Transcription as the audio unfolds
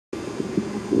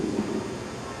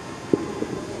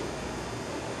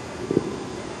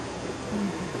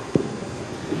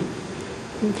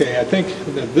Okay, I think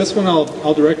that this one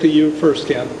I'll direct to you first,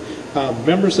 Ken.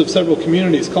 Members of several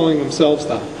communities calling themselves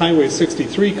the Highway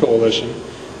 63 Coalition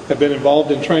have been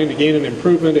involved in trying to gain an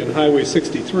improvement in Highway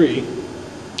 63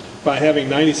 by having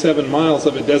 97 miles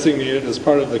of it designated as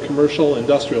part of the commercial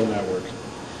industrial network.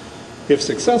 If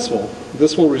successful,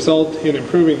 this will result in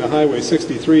improving the Highway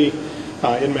 63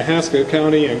 in Mahaska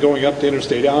County and going up to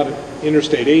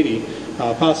Interstate 80,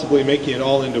 possibly making it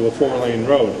all into a 4-lane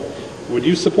road. Would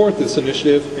you support this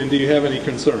initiative, and do you have any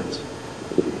concerns?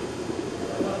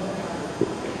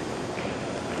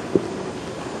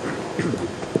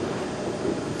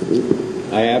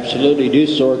 I absolutely do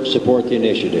support the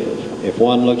initiative. If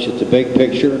one looks at the big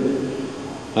picture,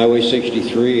 Highway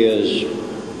 63 is,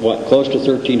 close to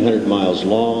 1,300 miles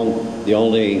long.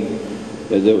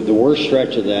 The worst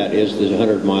stretch of that is the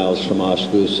 100 miles from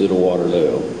Oskaloosa to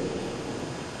Waterloo.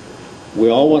 We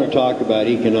all want to talk about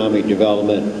economic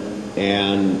development,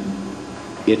 and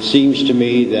it seems to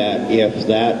me that if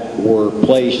that were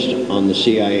placed on the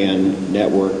CIN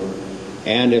network,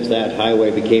 and if that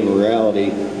highway became a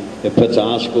reality, it puts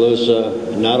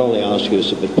Oskaloosa, not only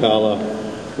Oskaloosa, but Pella,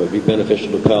 would be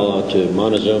beneficial to Pella, to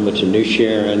Montezuma, to New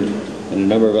Sharon, and a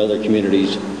number of other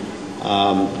communities.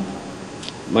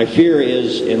 My fear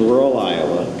is in rural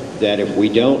Iowa that if we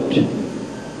don't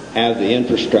have the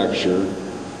infrastructure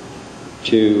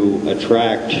to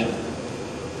attract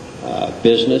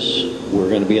business, we're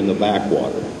going to be in the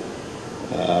backwater.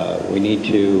 We need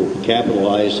to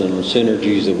capitalize on the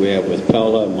synergies that we have with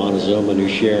Pella, Montezuma, New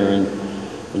Sharon,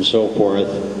 and so forth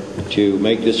to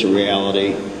make this a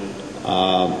reality.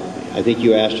 I think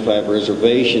you asked if I have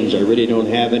reservations. I really don't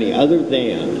have any, other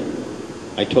than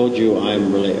I told you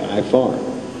I farm.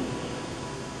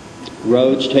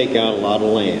 Roads take out a lot of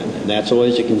land, and that's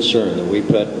always a concern, that we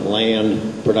put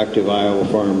land, productive Iowa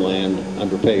farmland,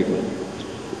 under pavement.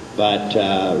 But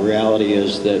reality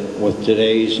is that with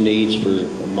today's needs for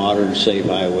modern, safe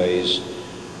highways,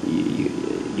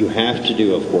 you have to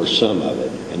do, of course, some of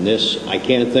it. And this, I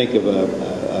can't think of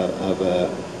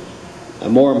a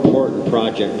more important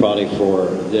project probably for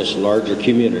this larger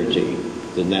community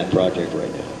than that project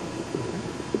right now.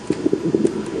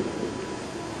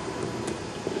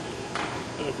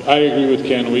 I agree with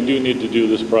Ken. We do need to do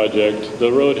this project.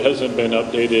 The road hasn't been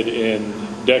updated in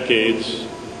decades.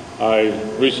 I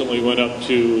recently went up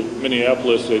to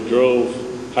Minneapolis. I drove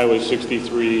Highway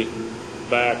 63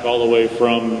 back all the way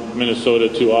from Minnesota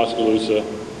to Oskaloosa.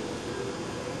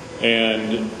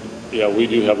 And yeah, we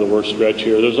do have the worst stretch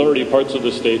here. There's already parts of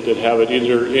the state that have it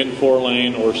either in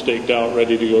 4-lane or staked out,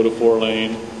 ready to go to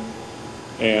 4-lane.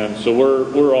 And so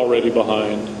we're already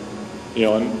behind.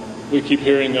 And we keep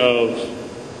hearing of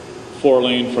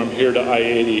 4-lane from here to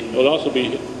I-80. It'll also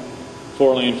be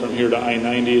 4-lane from here to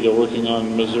I-90. They're working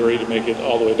on Missouri to make it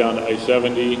all the way down to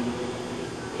I-70.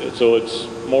 So it's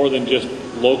more than just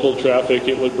local traffic.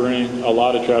 It would bring a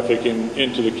lot of traffic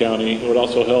into the county. It would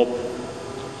also help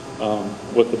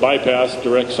with the bypass,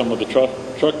 direct some of the truck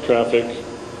traffic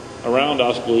around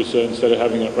Oskaloosa instead of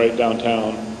having it right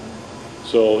downtown.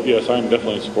 So yes, I'm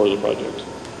definitely in support of the project.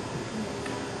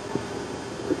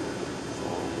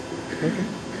 Okay.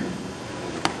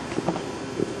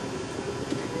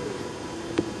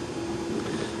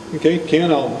 Okay,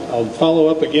 Ken, I'll follow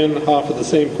up again off of the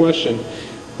same question.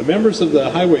 The members of the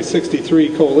Highway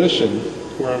 63 Coalition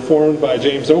were informed by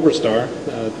James Oberstar,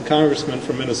 the congressman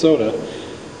from Minnesota,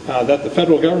 that the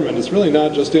federal government is really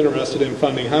not just interested in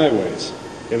funding highways.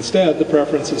 Instead, the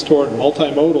preference is toward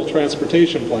multimodal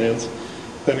transportation plans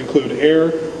that include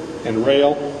air and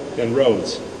rail and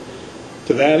roads.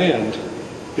 To that end,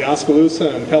 the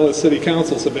Oskaloosa and Pella City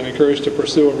Councils have been encouraged to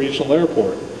pursue a regional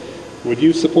airport. Would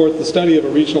you support the study of a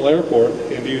regional airport,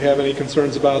 and do you have any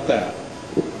concerns about that?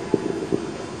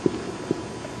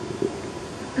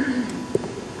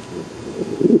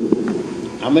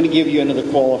 I'm going to give you another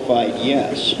qualified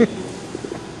yes.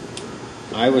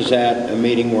 I was at a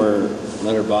meeting where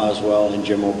Leonard Boswell and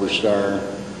Jim Oberstar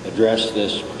addressed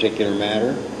this particular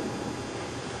matter.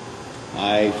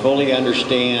 I fully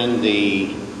understand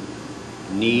the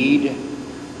need,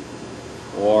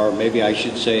 or maybe I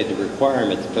should say the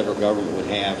requirement the federal government would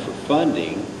have for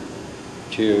funding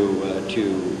to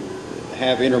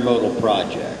have intermodal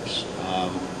projects.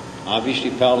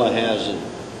 Obviously, Pella has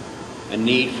a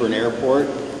need for an airport.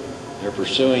 They're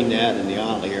pursuing that in the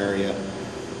Otley area.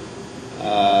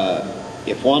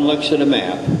 If one looks at a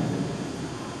map,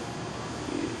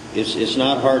 it's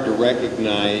not hard to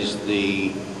recognize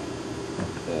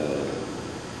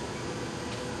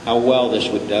how well this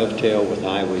would dovetail with the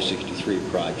Highway 63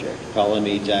 project. Pella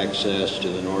needs access to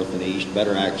the north and east,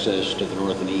 better access to the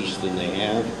north and east than they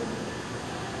have.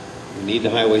 We need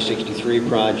the Highway 63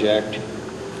 project.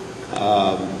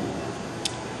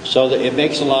 So that it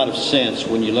makes a lot of sense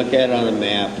when you look at it on a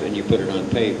map and you put it on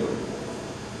paper.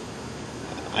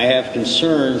 I have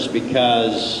concerns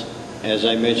because, as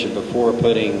I mentioned before,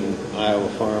 putting Iowa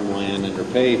farmland under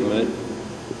pavement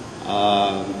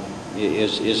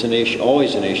is an issue,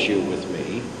 always an issue with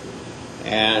me.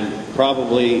 And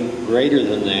probably greater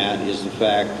than that is the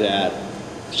fact that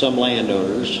some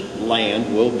landowners'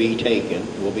 land will be taken,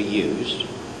 will be used.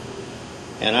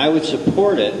 And I would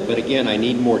support it, but again, I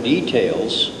need more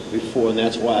details before, and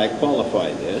that's why I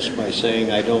qualify this by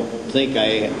saying I don't think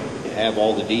I have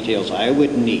all the details I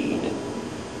would need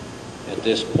at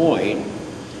this point.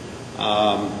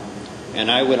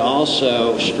 And I would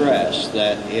also stress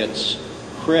that it's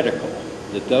critical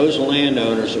that those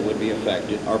landowners that would be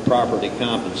affected are properly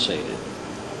compensated.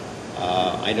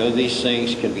 I know these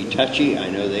things can be touchy. I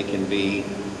know they can be,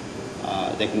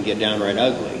 they can get downright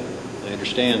ugly. I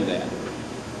understand that.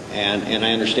 And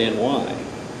I understand why.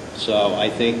 So I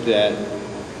think that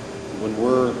when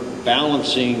we're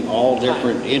balancing all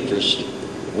different interests,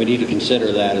 we need to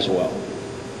consider that as well.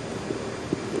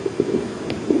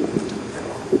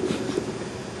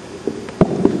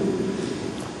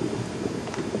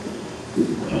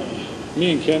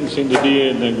 Me and Ken seem to be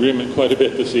in agreement quite a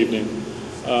bit this evening.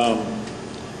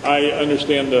 I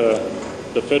understand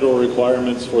the federal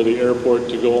requirements for the airport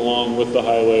to go along with the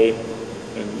highway,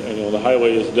 and you know, the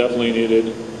highway is definitely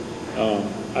needed.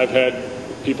 I've had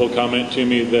people comment to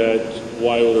me that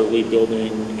why are we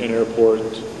building an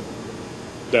airport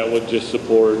that would just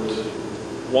support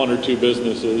one or two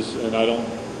businesses, and I don't,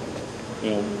 you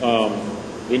know,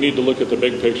 we need to look at the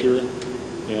big picture.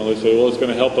 You know, they say, well, it's going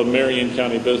to help a Marion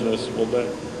County business. Well,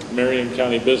 that Marion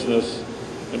County business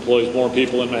employs more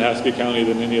people in Mahaska County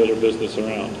than any other business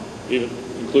around, even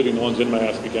including the ones in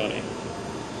Mahaska County.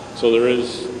 So there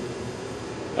is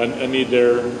a need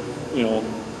there. You know,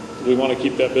 we want to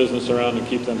keep that business around and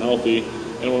keep them healthy,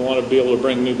 and we want to be able to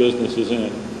bring new businesses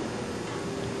in.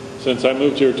 Since I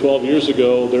moved here 12 years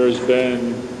ago, there's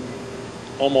been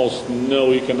almost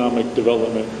no economic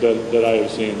development that I have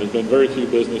seen. There's been very few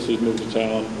businesses move to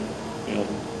town. You know,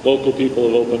 local people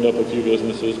have opened up a few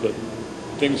businesses, but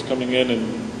things coming in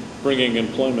and bringing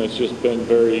employment has just been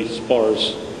very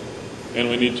sparse, and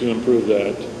we need to improve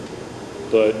that.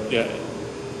 But yeah,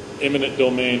 eminent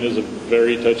domain is a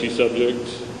very touchy subject,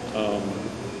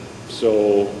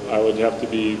 so I would have to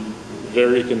be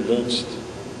very convinced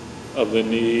of the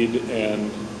need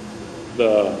and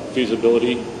the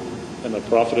feasibility and the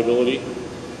profitability.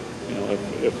 You know,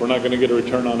 if we're not going to get a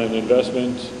return on an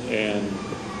investment and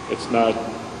it's not,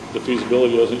 the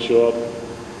feasibility doesn't show up,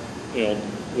 you know,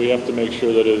 we have to make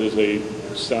sure that it is a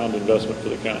sound investment for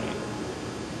the county.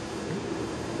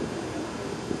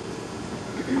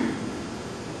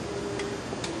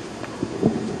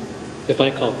 If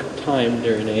I call time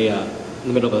during in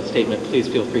the middle of a statement, please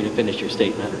feel free to finish your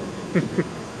statement.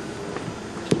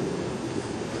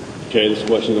 Okay, this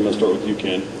question, I'm going to start with you,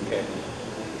 Ken. Okay.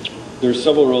 There's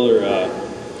several other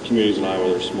communities in Iowa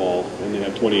that are small, and they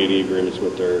have 2080 agreements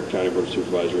with their county board of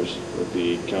supervisors, with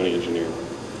the county engineer.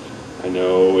 I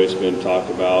know it's been talked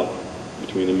about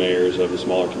between the mayors of the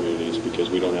smaller communities because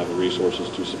we don't have the resources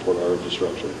to support our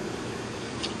infrastructure.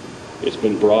 It's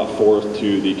been brought forth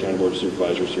to the county board of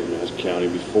supervisors here in Mahaska County.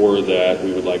 Before that,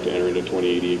 we would like to enter into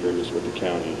 2080 agreements with the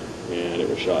county, and it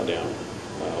was shot down.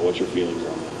 What's your feelings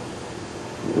on that?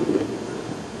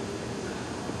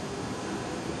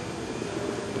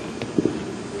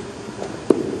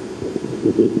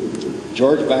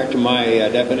 George, back to my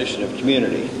definition of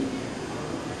community.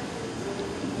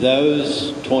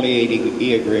 Those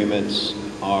 2080 agreements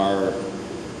are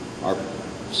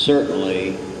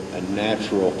certainly a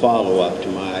natural follow-up to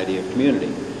my idea of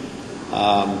community.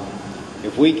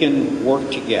 If we can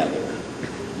work together,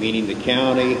 meaning the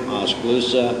county,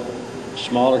 Oskaloosa,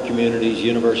 smaller communities,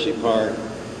 University Park,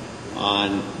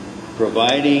 on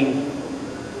providing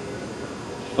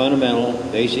fundamental,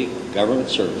 basic government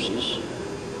services,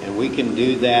 and we can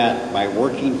do that by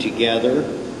working together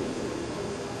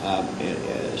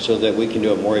so that we can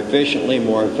do it more efficiently,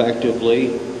 more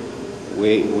effectively,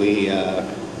 we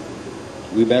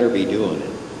better be doing it.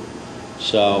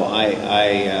 So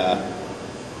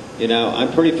you know,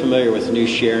 I'm pretty familiar with New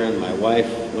Sharon. My wife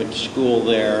went to school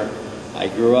there. I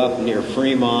grew up near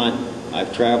Fremont.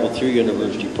 I've traveled through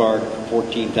University Park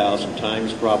 14,000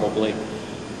 times probably.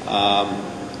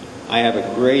 I have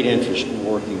a great interest in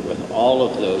working with all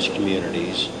of those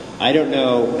communities. I don't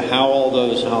know how all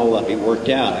that be worked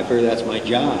out. I figure that's my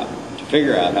job, to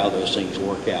figure out how those things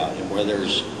work out, and where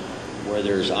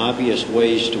there's obvious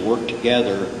ways to work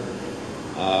together,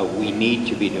 we need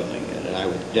to be doing it. and I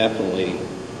would definitely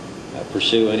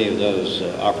pursue any of those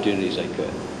opportunities I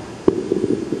could.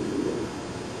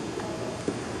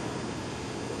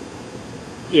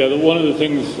 Yeah, one of the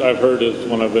things I've heard is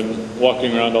when I've been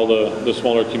walking around all the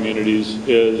smaller communities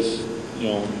is,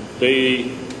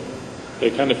 they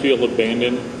kind of feel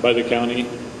abandoned by the county.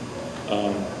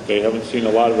 They haven't seen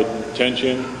a lot of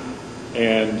attention,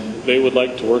 and they would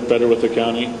like to work better with the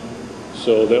county.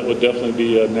 So that would definitely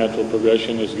be a natural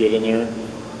progression, is get in there.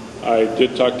 I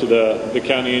did talk to the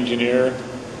county engineer,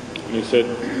 and he said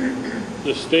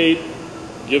the state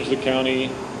gives the county,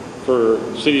 for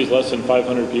cities less than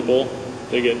 500 people,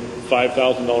 they get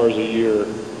 $5,000 a year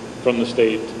from the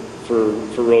state for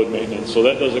road maintenance. So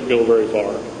that doesn't go very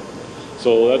far.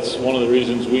 So that's one of the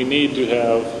reasons we need to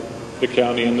have the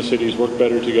county and the cities work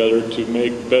better together to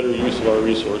make better use of our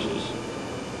resources.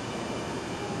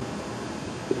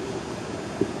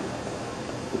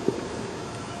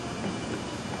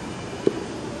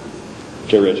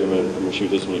 Okay, Rich, I'm going to shoot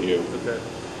this one at you. Okay.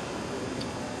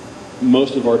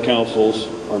 Most of our councils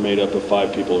are made up of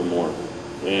 5 people or more,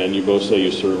 and you both say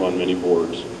you serve on many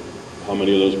boards. How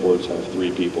many of those boards have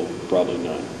 3 people? Probably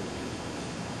none.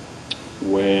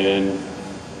 When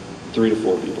 3 to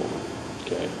 4 people,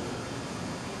 okay.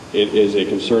 It is a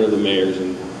concern of the mayors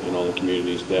in all the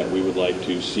communities that we would like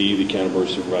to see the county board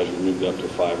of supervisors moved up to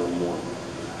 5 or more,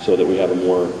 so that we have a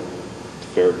more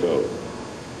fair vote.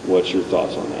 What's your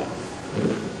thoughts on that?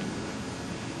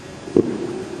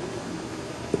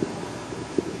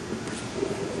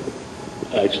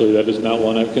 Actually, that is not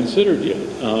one I've considered yet.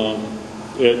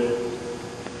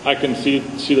 I can see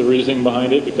the reasoning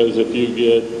behind it, because if you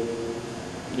get,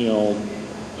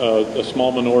 a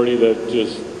small minority that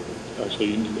just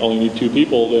actually only need 2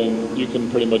 people, then you can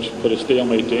pretty much put a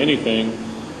stalemate to anything,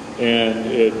 and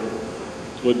it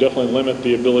would definitely limit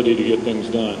the ability to get things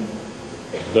done.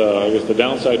 I guess the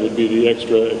downside would be the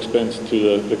extra expense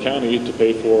to the county to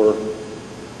pay for,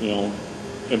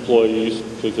 employees,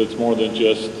 because it's more than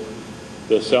just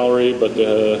the salary, but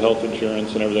the health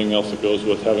insurance and everything else that goes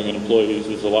with having an employee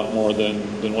is a lot more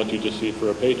than what you just see for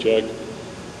a paycheck.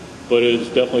 But it's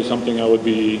definitely something I would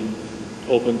be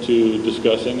open to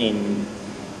discussing and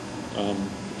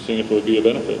seeing if it would be a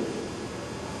benefit.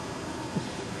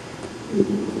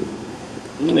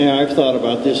 Yeah, I've thought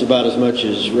about this about as much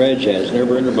as Reg has.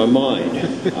 Never entered my mind.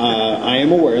 I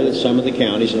am aware that some of the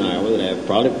counties in Iowa that have,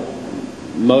 probably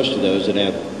most of those that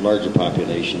have larger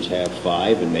populations have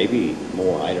 5 and maybe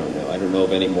more. I don't know. I don't know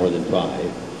of any more than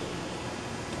 5.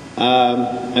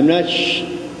 I'm not.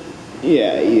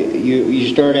 Yeah, you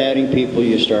start adding people,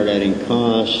 you start adding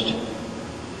cost.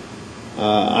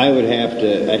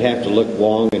 I'd have to look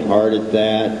long and hard at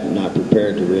that. I'm not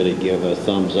prepared to really give a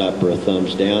thumbs up or a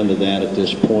thumbs down to that at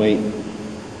this point.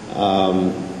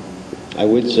 I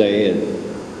would say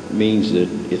it means that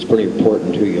it's pretty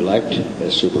important who you elect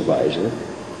as supervisor.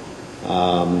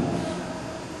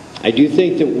 I do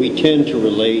think that we tend to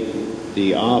relate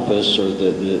the office or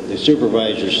the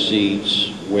supervisor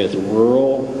seats with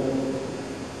rural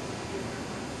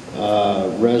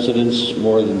residents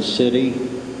more than city.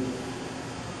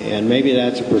 And maybe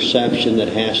that's a perception that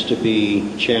has to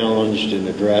be challenged and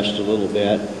addressed a little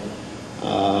bit.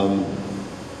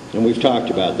 And we've talked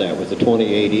about that with the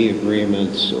 2080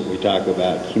 agreements. We talk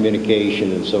about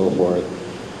communication and so forth.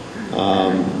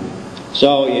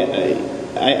 So yeah,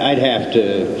 I'd have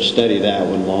to study that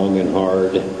one long and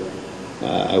hard.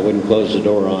 I wouldn't close the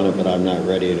door on it, but I'm not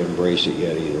ready to embrace it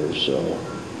yet either. So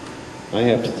I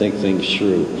have to think things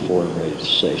through before I'm ready to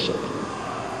say something.